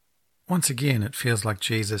Once again, it feels like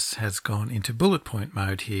Jesus has gone into bullet point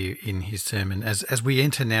mode here in his sermon as we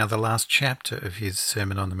enter now the last chapter of his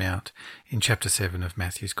Sermon on the Mount in chapter 7 of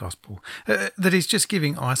Matthew's Gospel. That he's just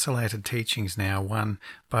giving isolated teachings now, one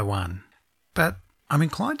by one. But I'm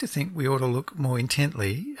inclined to think we ought to look more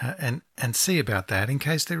intently and see about that in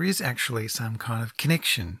case there is actually some kind of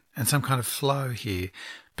connection and some kind of flow here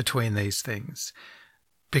between these things.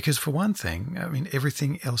 Because for one thing,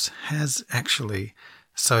 everything else has actually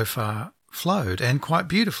so far flowed, and quite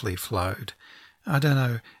beautifully flowed. I don't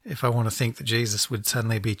know if I want to think that Jesus would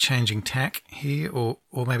suddenly be changing tack here or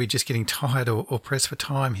maybe just getting tired or pressed for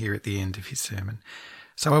time here at the end of his sermon.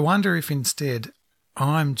 So I wonder if instead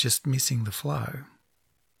I'm just missing the flow.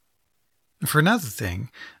 For another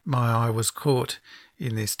thing, my eye was caught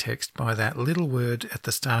in this text by that little word at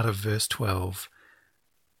the start of verse 12,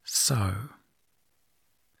 so.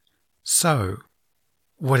 So,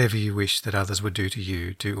 whatever you wish that others would do to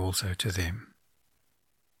you, do also to them.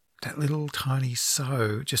 That little tiny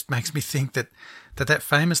so just makes me think that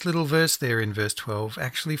famous little verse there in verse 12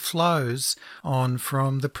 actually flows on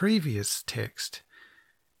from the previous text.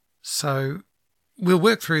 So we'll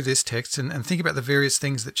work through this text and think about the various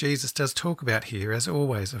things that Jesus does talk about here, as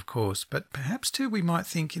always, of course. But perhaps, too, we might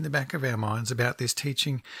think in the back of our minds about this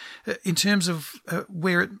teaching in terms of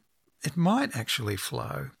where it might actually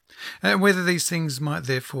flow, and whether these things might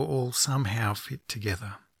therefore all somehow fit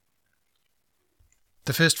together.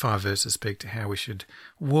 The first 5 verses speak to how we should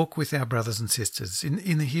walk with our brothers and sisters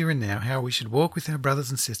in the here and now, how we should walk with our brothers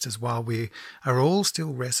and sisters while we are all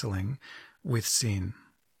still wrestling with sin.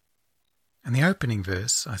 And the opening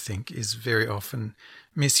verse, I think, is very often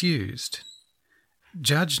misused.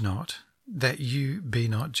 Judge not, that you be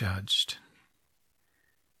not judged.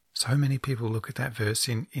 So many people look at that verse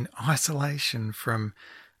in isolation from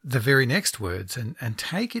the very next words and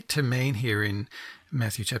take it to mean here in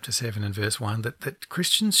Matthew chapter 7 and verse 1 that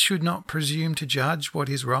Christians should not presume to judge what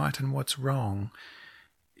is right and what's wrong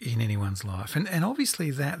in anyone's life. And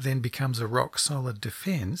obviously that then becomes a rock-solid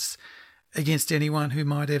defence against anyone who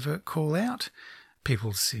might ever call out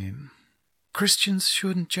people's sin. Christians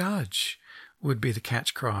shouldn't judge would be the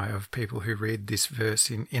catch cry of people who read this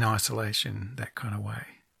verse in isolation, that kind of way.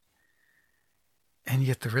 And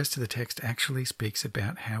yet the rest of the text actually speaks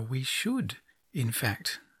about how we should, in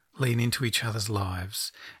fact, lean into each other's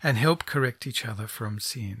lives and help correct each other from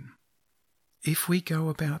sin. If we go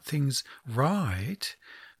about things right,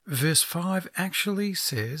 verse 5 actually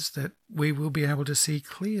says that we will be able to see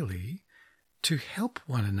clearly to help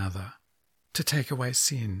one another to take away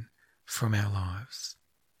sin from our lives.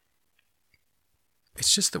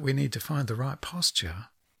 It's just that we need to find the right posture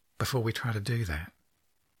before we try to do that.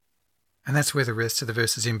 And that's where the rest of the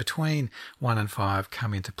verses in between 1 and 5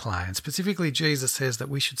 come into play. And specifically, Jesus says that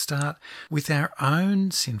we should start with our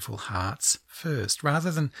own sinful hearts first,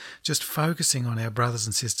 rather than just focusing on our brothers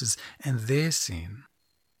and sisters and their sin.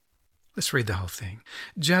 Let's read the whole thing.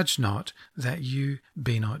 Judge not, that you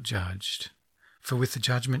be not judged. For with the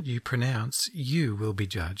judgment you pronounce, you will be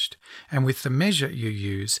judged, and with the measure you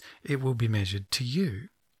use, it will be measured to you.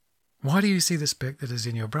 Why do you see the speck that is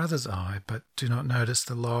in your brother's eye, but do not notice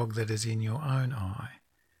the log that is in your own eye?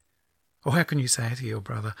 Or how can you say to your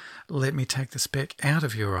brother, let me take the speck out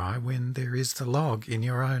of your eye, when there is the log in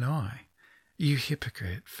your own eye? You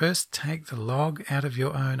hypocrite, first take the log out of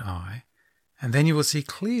your own eye, and then you will see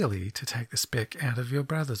clearly to take the speck out of your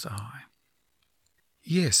brother's eye.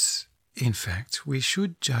 Yes, in fact, we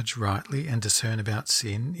should judge rightly and discern about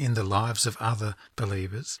sin in the lives of other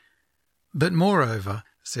believers. But moreover,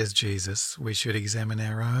 says Jesus, we should examine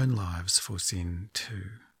our own lives for sin too.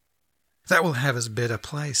 That will have us better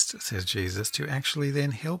placed, says Jesus, to actually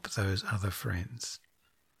then help those other friends.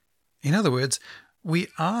 In other words, we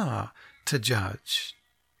are to judge,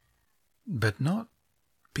 but not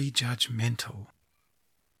be judgmental.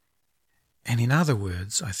 And in other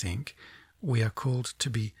words, I think, we are called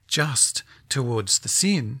to be just towards the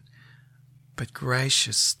sin, but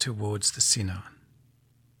gracious towards the sinner.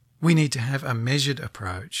 We need to have a measured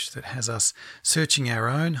approach that has us searching our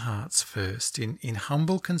own hearts first in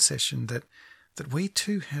humble concession that we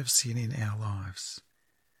too have sin in our lives.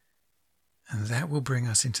 And that will bring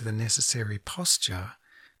us into the necessary posture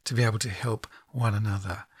to be able to help one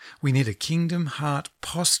another. We need a kingdom heart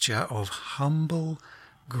posture of humble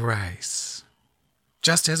grace.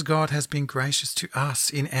 Just as God has been gracious to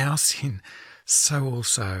us in our sin, so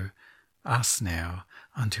also us now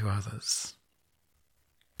unto others.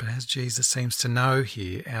 But as Jesus seems to know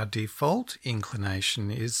here, our default inclination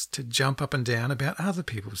is to jump up and down about other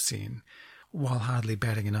people's sin, while hardly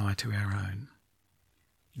batting an eye to our own.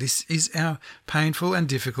 This is our painful and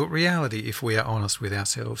difficult reality if we are honest with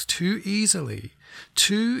ourselves. Too easily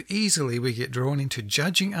we get drawn into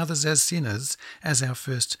judging others as sinners as our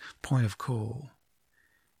first point of call,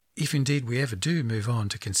 if indeed we ever do move on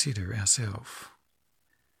to consider ourselves.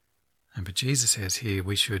 But Jesus says here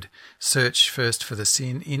we should search first for the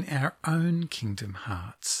sin in our own kingdom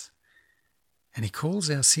hearts. And he calls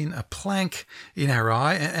our sin a plank in our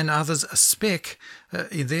eye and others a speck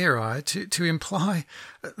in their eye to imply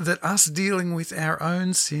that us dealing with our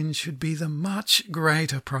own sin should be the much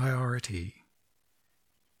greater priority.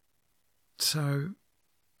 So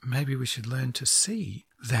maybe we should learn to see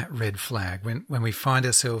that red flag when we find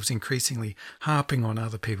ourselves increasingly harping on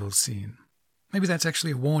other people's sin. Maybe that's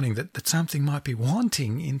actually a warning that something might be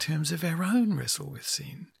wanting in terms of our own wrestle with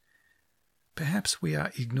sin. Perhaps we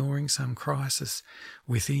are ignoring some crisis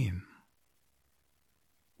within.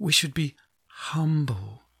 We should be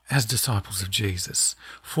humble as disciples of Jesus,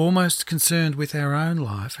 foremost concerned with our own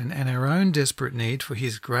life and our own desperate need for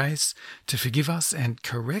his grace to forgive us and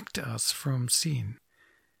correct us from sin.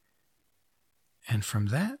 And from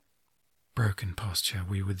that broken posture,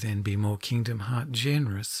 we would then be more kingdom heart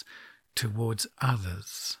generous towards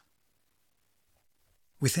others.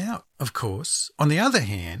 Without, of course, on the other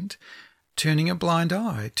hand, turning a blind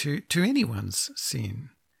eye to anyone's sin.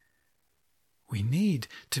 We need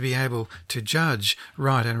to be able to judge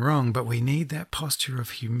right and wrong, but we need that posture of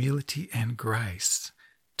humility and grace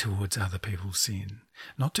towards other people's sin.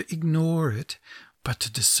 Not to ignore it, but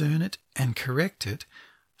to discern it and correct it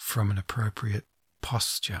from an appropriate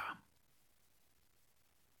posture.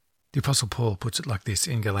 The Apostle Paul puts it like this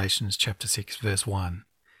in Galatians chapter 6, verse 1.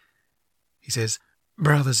 He says,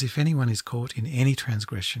 "Brothers, if anyone is caught in any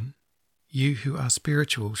transgression, you who are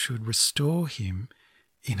spiritual should restore him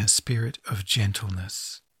in a spirit of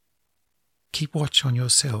gentleness. Keep watch on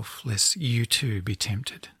yourself, lest you too be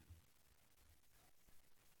tempted."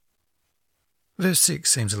 Verse 6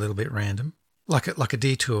 seems a little bit random, like a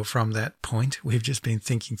detour from that point we've just been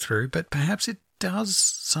thinking through, but perhaps it does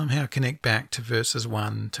somehow connect back to verses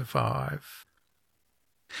 1 to 5.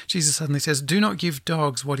 Jesus suddenly says, "Do not give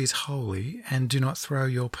dogs what is holy, and do not throw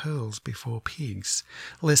your pearls before pigs,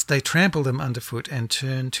 lest they trample them underfoot and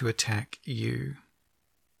turn to attack you."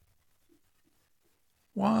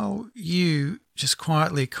 While you just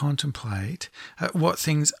quietly contemplate what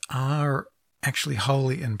things are actually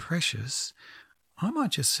holy and precious, I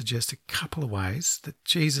might just suggest a couple of ways that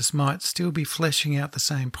Jesus might still be fleshing out the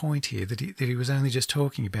same point here that he was only just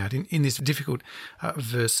talking about in this difficult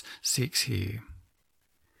verse 6 here.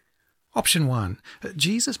 Option 1,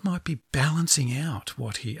 Jesus might be balancing out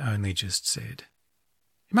what he only just said.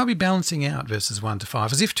 He might be balancing out verses 1 to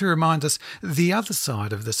 5, as if to remind us the other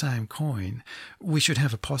side of the same coin. We should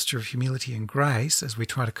have a posture of humility and grace as we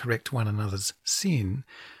try to correct one another's sin,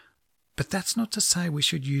 but that's not to say we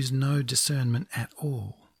should use no discernment at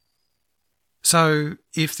all. So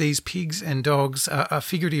if these pigs and dogs are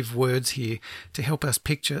figurative words here to help us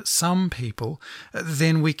picture some people,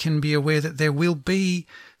 then we can be aware that there will be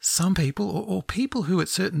some people, or people who at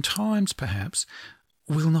certain times perhaps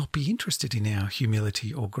will not be interested in our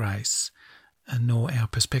humility or grace, nor our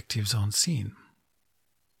perspectives on sin.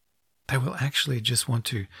 They will actually just want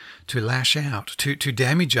to lash out, to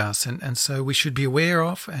damage us, and so we should be aware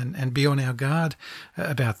of and be on our guard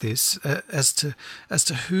about this as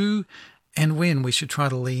to who and when we should try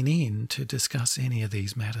to lean in to discuss any of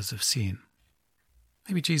these matters of sin.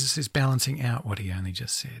 Maybe Jesus is balancing out what he only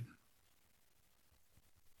just said.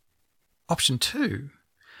 Option 2,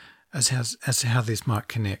 as to how this might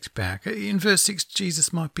connect back. In verse 6,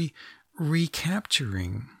 Jesus might be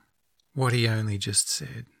recapturing what he only just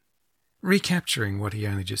said. Recapturing what he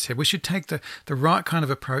only just said. We should take the right kind of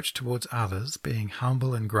approach towards others, being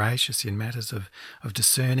humble and gracious in matters of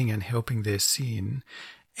discerning and helping their sin.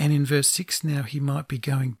 And in verse 6 now, he might be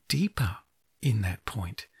going deeper in that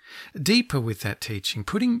point, deeper with that teaching,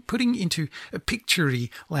 putting into a picture-y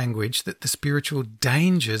language that the spiritual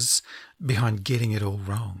dangers behind getting it all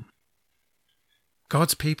wrong.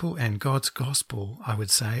 God's people and God's gospel, I would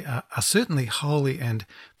say, are certainly holy and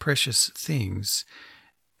precious things.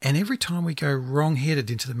 And every time we go wrong-headed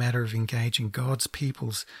into the matter of engaging God's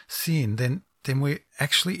people's sin, then we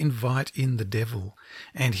actually invite in the devil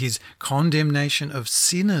and his condemnation of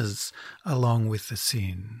sinners along with the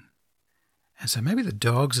sin. And so maybe the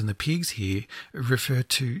dogs and the pigs here refer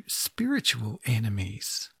to spiritual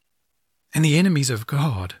enemies and the enemies of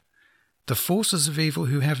God, the forces of evil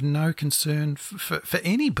who have no concern for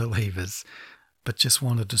any believers, but just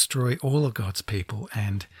want to destroy all of God's people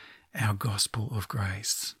and our gospel of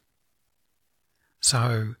grace.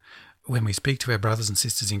 So when we speak to our brothers and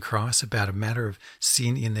sisters in Christ about a matter of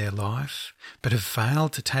sin in their life, but have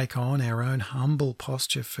failed to take on our own humble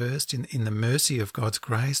posture first in the mercy of God's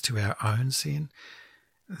grace to our own sin,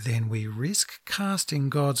 then we risk casting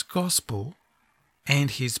God's gospel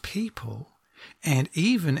and his people and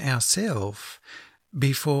even ourselves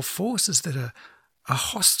before forces that are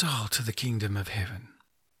hostile to the kingdom of heaven.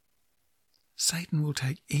 Satan will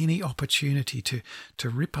take any opportunity to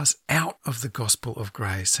rip us out of the gospel of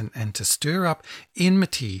grace and to stir up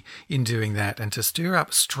enmity in doing that, and to stir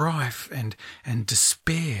up strife and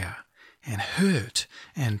despair and hurt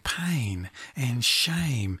and pain and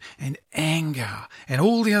shame and anger and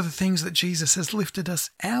all the other things that Jesus has lifted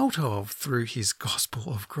us out of through his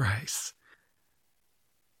gospel of grace.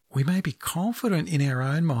 We may be confident in our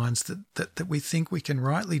own minds that we think we can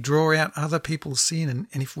rightly draw out other people's sin,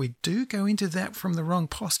 and if we do go into that from the wrong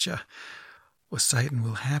posture, well, Satan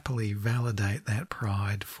will happily validate that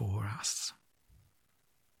pride for us.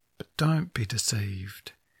 But don't be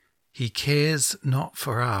deceived. He cares not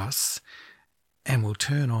for us and will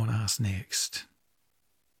turn on us next.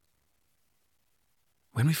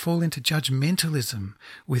 When we fall into judgmentalism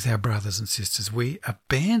with our brothers and sisters, we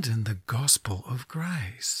abandon the gospel of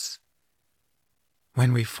grace.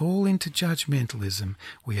 When we fall into judgmentalism,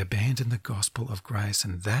 we abandon the gospel of grace,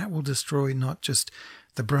 and that will destroy not just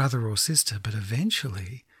the brother or sister, but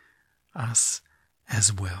eventually us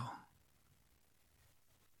as well.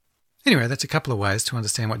 Anyway, that's a couple of ways to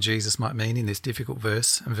understand what Jesus might mean in this difficult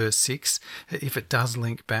verse, in verse 6, if it does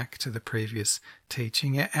link back to the previous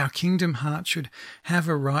teaching. Our kingdom heart should have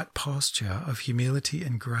a right posture of humility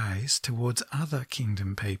and grace towards other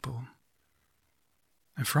kingdom people.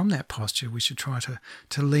 And from that posture, we should try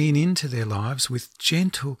to lean into their lives with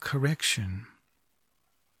gentle correction.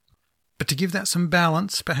 But to give that some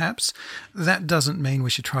balance, perhaps, that doesn't mean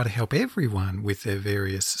we should try to help everyone with their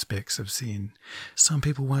various specks of sin. Some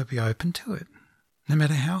people won't be open to it, no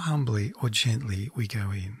matter how humbly or gently we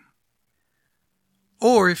go in.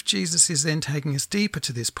 Or if Jesus is then taking us deeper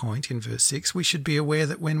to this point in verse 6, we should be aware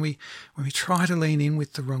that when we try to lean in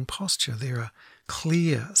with the wrong posture, there are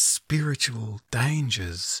clear spiritual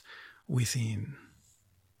dangers within.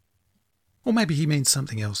 Or maybe he means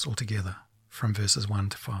something else altogether from verses 1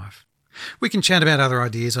 to 5. We can chat about other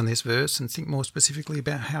ideas on this verse and think more specifically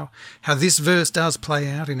about how this verse does play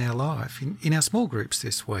out in our life, in our small groups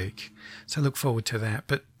this week. So look forward to that.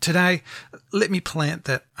 But today, let me plant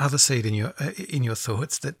that other seed in your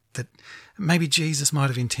thoughts that maybe Jesus might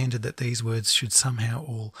have intended that these words should somehow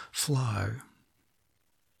all flow.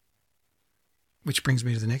 Which brings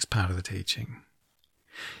me to the next part of the teaching.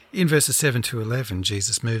 In verses 7 to 11,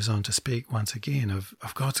 Jesus moves on to speak once again of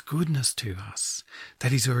God's goodness to us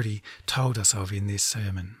that he's already told us of in this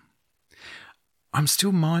sermon. I'm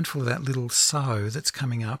still mindful of that little so that's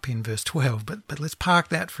coming up in verse 12, but let's park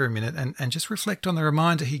that for a minute and just reflect on the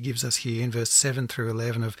reminder he gives us here in verse 7 through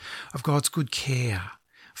 11 of God's good care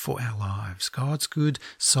for our lives, God's good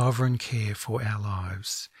sovereign care for our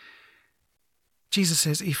lives. Jesus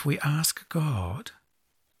says if we ask God,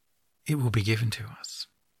 it will be given to us.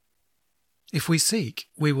 If we seek,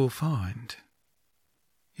 we will find.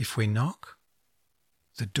 If we knock,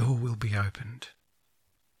 the door will be opened.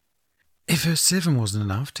 If verse 7 wasn't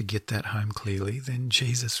enough to get that home clearly, then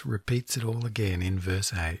Jesus repeats it all again in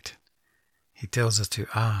verse 8. He tells us to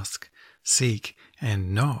ask, seek,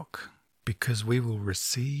 and knock, because we will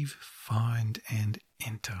receive, find, and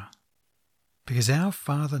enter. Because our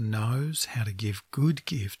Father knows how to give good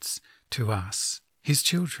gifts to us, his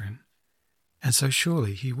children, and so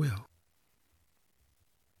surely he will.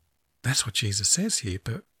 That's what Jesus says here,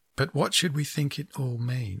 but what should we think it all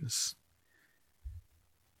means?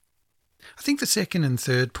 I think the second and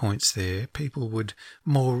third points there, people would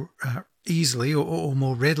more easily or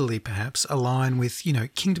more readily perhaps align with,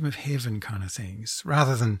 kingdom of heaven kind of things,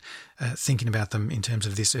 rather than thinking about them in terms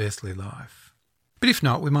of this earthly life. But if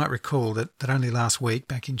not, we might recall that only last week,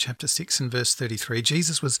 back in chapter 6 and verse 33,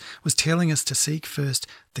 Jesus was telling us to seek first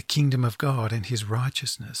the kingdom of God and his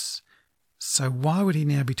righteousness. So why would he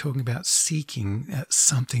now be talking about seeking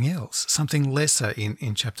something else, something lesser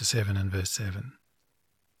in chapter 7 and verse 7?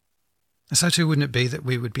 And so too wouldn't it be that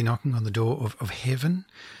we would be knocking on the door of heaven?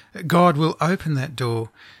 God will open that door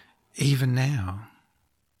even now.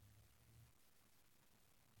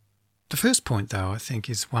 The first point, though, I think,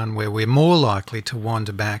 is one where we're more likely to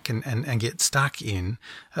wander back and get stuck in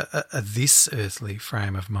this earthly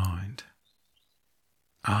frame of mind.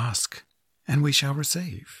 Ask, and we shall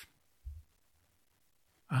receive.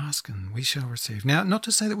 Ask, and we shall receive. Now, not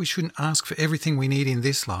to say that we shouldn't ask for everything we need in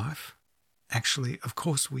this life. Actually, of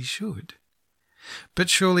course we should. But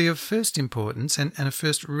surely of first importance and of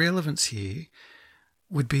first relevance here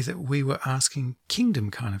would be that we were asking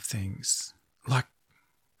kingdom kind of things, like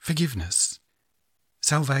forgiveness,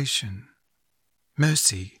 salvation,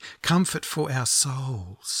 mercy, comfort for our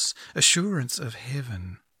souls, assurance of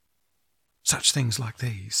heaven, such things like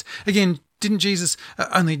these. Again, didn't Jesus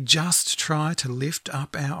only just try to lift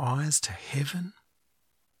up our eyes to heaven?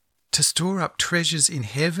 To store up treasures in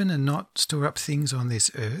heaven and not store up things on this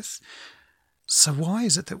earth? So why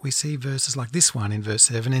is it that we see verses like this one in verse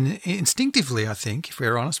 7, and instinctively, I think, if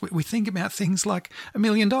we're honest, we think about things like $1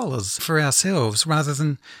 million for ourselves rather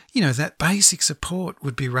than, that basic support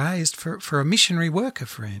would be raised for a missionary worker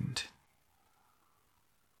friend.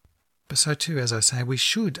 But so too, as I say, we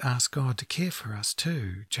should ask God to care for us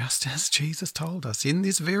too, just as Jesus told us in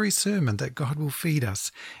this very sermon that God will feed us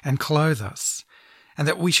and clothe us, and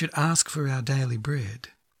that we should ask for our daily bread.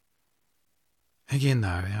 Again,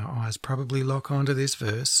 though, our eyes probably lock onto this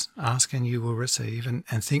verse, ask and you will receive, and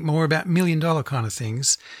think more about $1 million kind of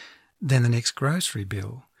things than the next grocery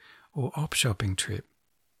bill or op shopping trip.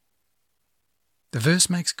 The verse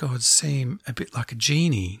makes God seem a bit like a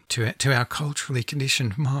genie to our culturally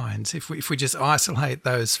conditioned minds if we just isolate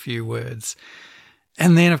those few words.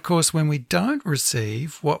 And then, of course, when we don't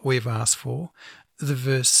receive what we've asked for, the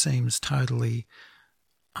verse seems totally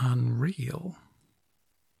unreal.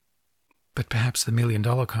 But perhaps the $1 million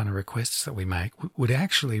kind of requests that we make would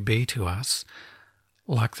actually be to us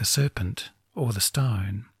like the serpent or the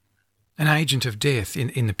stone, an agent of death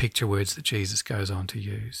in the picture words that Jesus goes on to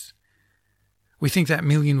use. We think that $1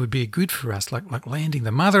 million would be good for us, like landing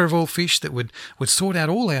the mother of all fish that would sort out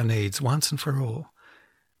all our needs once and for all.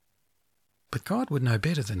 But God would know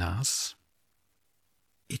better than us.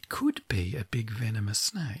 It could be a big venomous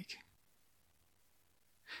snake.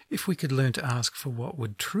 If we could learn to ask for what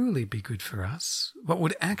would truly be good for us, what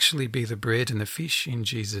would actually be the bread and the fish in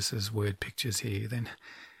Jesus' word pictures here,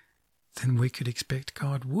 then we could expect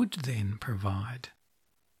God would then provide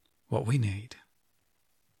what we need.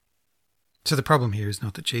 So the problem here is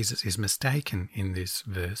not that Jesus is mistaken in this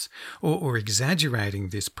verse or exaggerating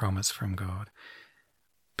this promise from God,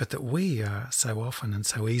 but that we are so often and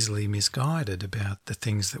so easily misguided about the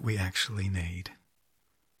things that we actually need,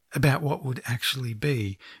 about what would actually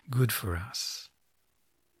be good for us.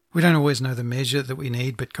 We don't always know the measure that we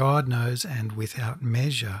need, but God knows, and without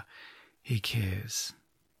measure, He cares.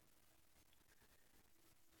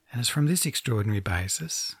 And it's from this extraordinary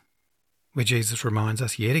basis, where Jesus reminds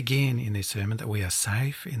us yet again in this sermon that we are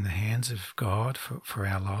safe in the hands of God for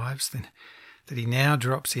our lives, then that He now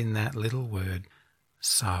drops in that little word,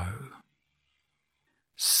 so.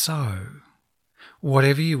 So,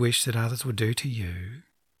 whatever you wish that others would do to you,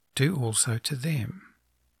 do also to them,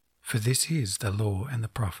 for this is the law and the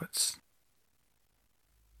prophets.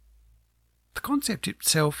 The concept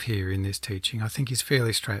itself here in this teaching, I think, is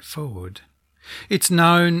fairly straightforward. It's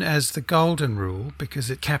known as the Golden Rule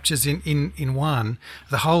because it captures in one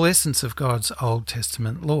the whole essence of God's Old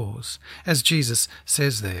Testament laws, as Jesus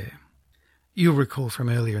says there. You'll recall from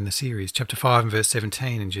earlier in the series, chapter 5 and verse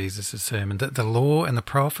 17 in Jesus' sermon, that the law and the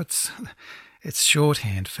prophets, it's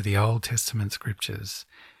shorthand for the Old Testament scriptures.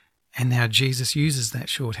 And now Jesus uses that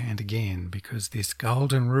shorthand again because this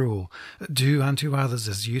golden rule, do unto others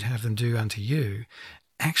as you'd have them do unto you,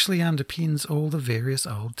 actually underpins all the various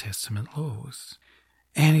Old Testament laws.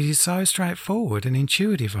 And it is so straightforward and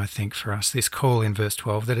intuitive, I think, for us, this call in verse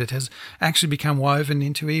 12, that it has actually become woven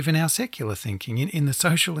into even our secular thinking in the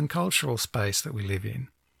social and cultural space that we live in.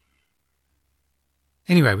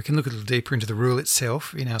 Anyway, we can look a little deeper into the rule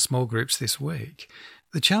itself in our small groups this week.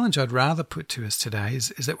 The challenge I'd rather put to us today is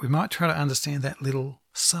that we might try to understand that little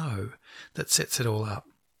so that sets it all up.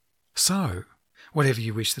 So, whatever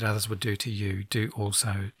you wish that others would do to you, do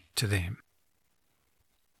also to them.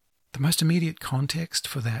 The most immediate context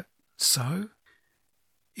for that so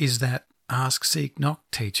is that ask, seek, knock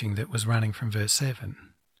teaching that was running from verse 7.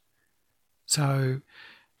 So,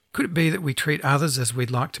 could it be that we treat others as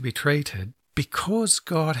we'd like to be treated because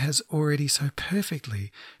God has already so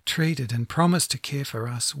perfectly treated and promised to care for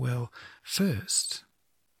us well first?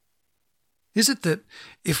 Is it that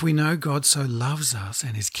if we know God so loves us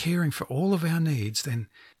and is caring for all of our needs, then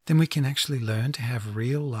we can actually learn to have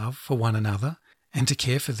real love for one another and to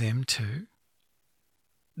care for them too?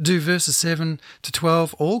 Do verses 7 to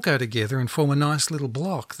 12 all go together and form a nice little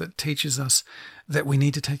block that teaches us that we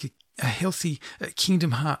need to take a healthy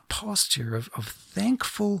kingdom heart posture of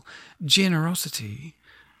thankful generosity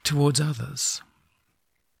towards others?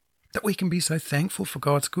 That we can be so thankful for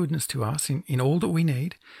God's goodness to us in all that we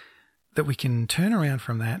need, that we can turn around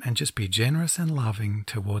from that and just be generous and loving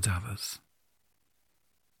towards others.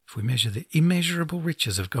 if we measure the immeasurable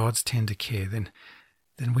riches of God's tender care,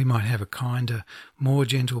 then we might have a kinder, more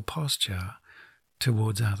gentle posture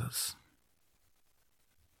towards others.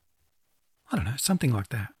 I don't know, something like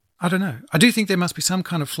that. I don't know. I do think there must be some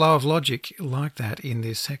kind of flow of logic like that in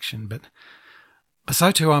this section, but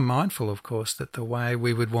so too I'm mindful, of course, that the way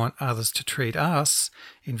we would want others to treat us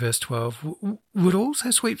in verse 12 would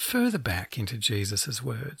also sweep further back into Jesus'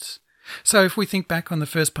 words. So if we think back on the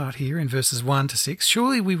first part here in verses 1 to 6,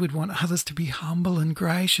 surely we would want others to be humble and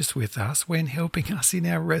gracious with us when helping us in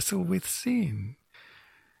our wrestle with sin.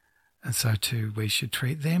 And so too we should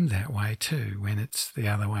treat them that way too when it's the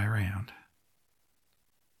other way around.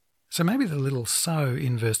 So maybe the little so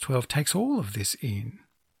in verse 12 takes all of this in.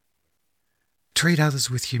 Treat others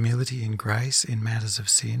with humility and grace in matters of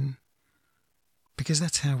sin, because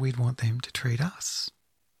that's how we'd want them to treat us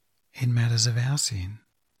in matters of our sin.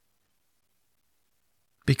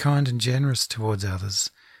 Be kind and generous towards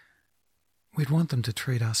others. We'd want them to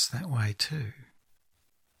treat us that way too.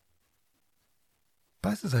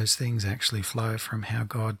 Both of those things actually flow from how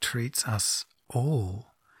God treats us all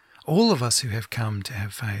of us who have come to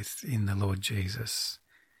have faith in the Lord Jesus.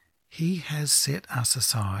 He has set us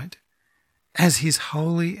aside as his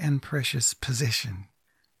holy and precious possession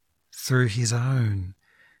through his own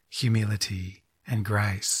humility and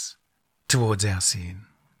grace towards our sin.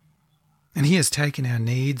 And he has taken our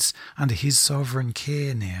needs under his sovereign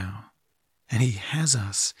care now, and he has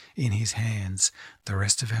us in his hands the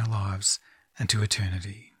rest of our lives and to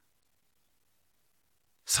eternity.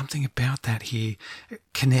 Something about that here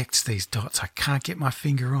connects these dots. I can't get my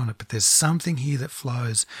finger on it, but there's something here that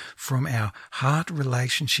flows from our heart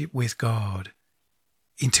relationship with God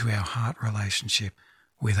into our heart relationship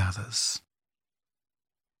with others.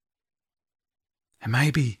 And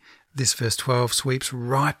maybe this verse 12 sweeps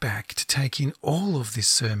right back to take in all of this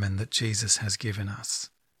sermon that Jesus has given us.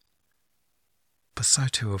 But so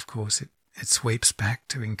too, of course, it sweeps back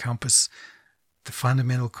to encompass the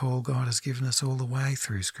fundamental call God has given us all the way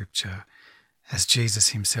through Scripture, as Jesus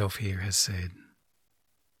himself here has said.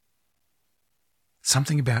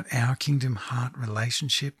 Something about our kingdom heart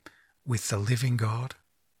relationship with the living God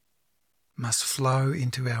must flow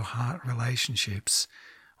into our heart relationships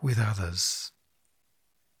with others.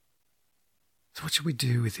 So what should we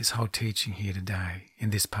do with this whole teaching here today in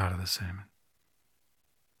this part of the sermon?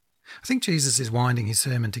 I think Jesus is winding his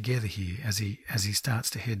sermon together here as he starts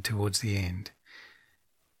to head towards the end.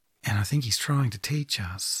 And I think he's trying to teach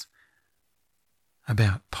us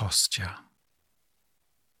about posture.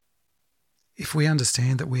 If we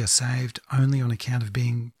understand that we are saved only on account of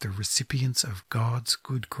being the recipients of God's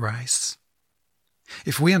good grace,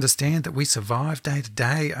 if we understand that we survive day to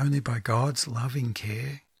day only by God's loving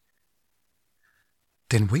care,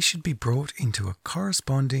 then we should be brought into a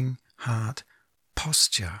corresponding heart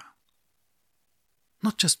posture.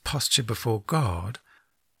 Not just posture before God,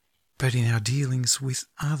 but in our dealings with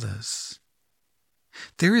others.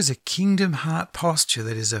 There is a kingdom heart posture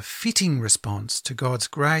that is a fitting response to God's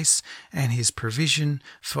grace and his provision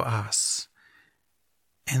for us.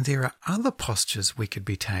 And there are other postures we could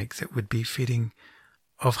take that would be fitting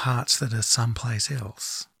of hearts that are someplace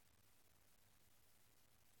else.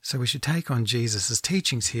 So we should take on Jesus'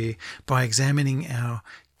 teachings here by examining our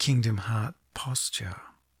kingdom heart posture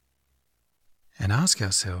and ask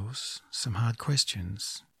ourselves some hard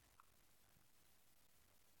questions.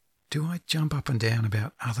 Do I jump up and down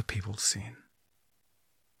about other people's sin?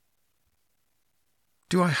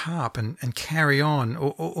 Do I harp and carry on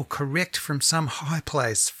or correct from some high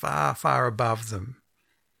place far, far above them?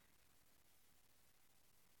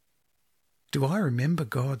 Do I remember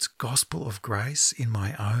God's gospel of grace in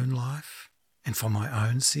my own life and for my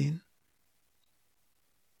own sin?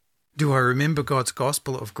 Do I remember God's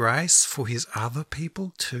gospel of grace for his other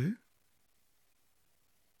people too?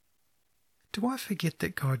 Do I forget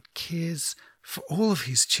that God cares for all of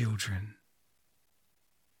his children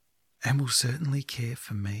and will certainly care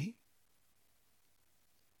for me?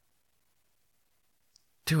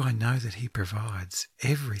 Do I know that he provides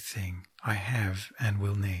everything I have and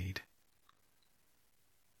will need?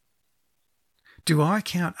 Do I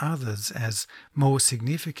count others as more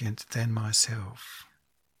significant than myself?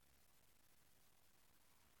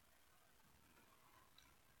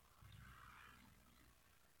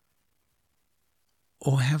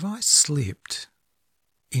 Or have I slipped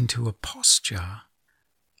into a posture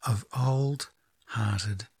of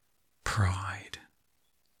old-hearted pride?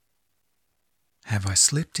 Have I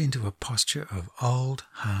slipped into a posture of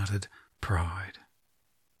old-hearted pride?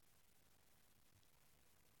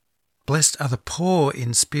 Blessed are the poor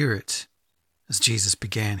in spirit, as Jesus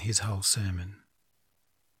began his whole sermon,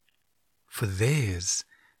 for theirs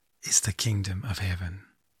is the kingdom of heaven.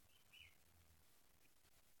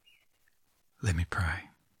 Let me pray.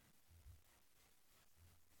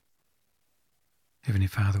 Heavenly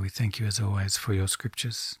Father, we thank you as always for your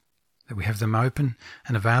scriptures, that we have them open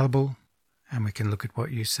and available and we can look at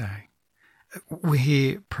what you say. We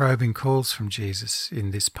hear probing calls from Jesus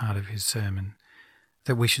in this part of his sermon,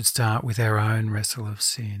 that we should start with our own wrestle of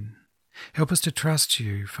sin. Help us to trust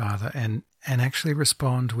you, Father, and actually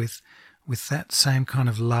respond with that same kind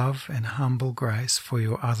of love and humble grace for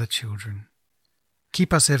your other children.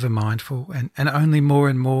 Keep us ever mindful and only more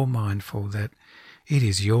and more mindful that it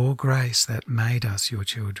is your grace that made us your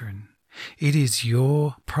children. It is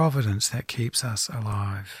your providence that keeps us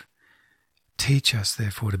alive. Teach us,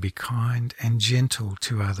 therefore, to be kind and gentle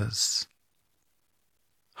to others.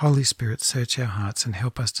 Holy Spirit, search our hearts and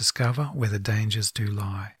help us discover where the dangers do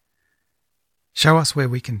lie. Show us where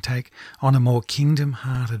we can take on a more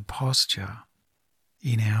kingdom-hearted posture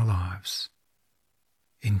in our lives.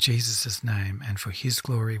 In Jesus' name and for his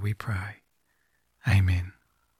glory we pray. Amen.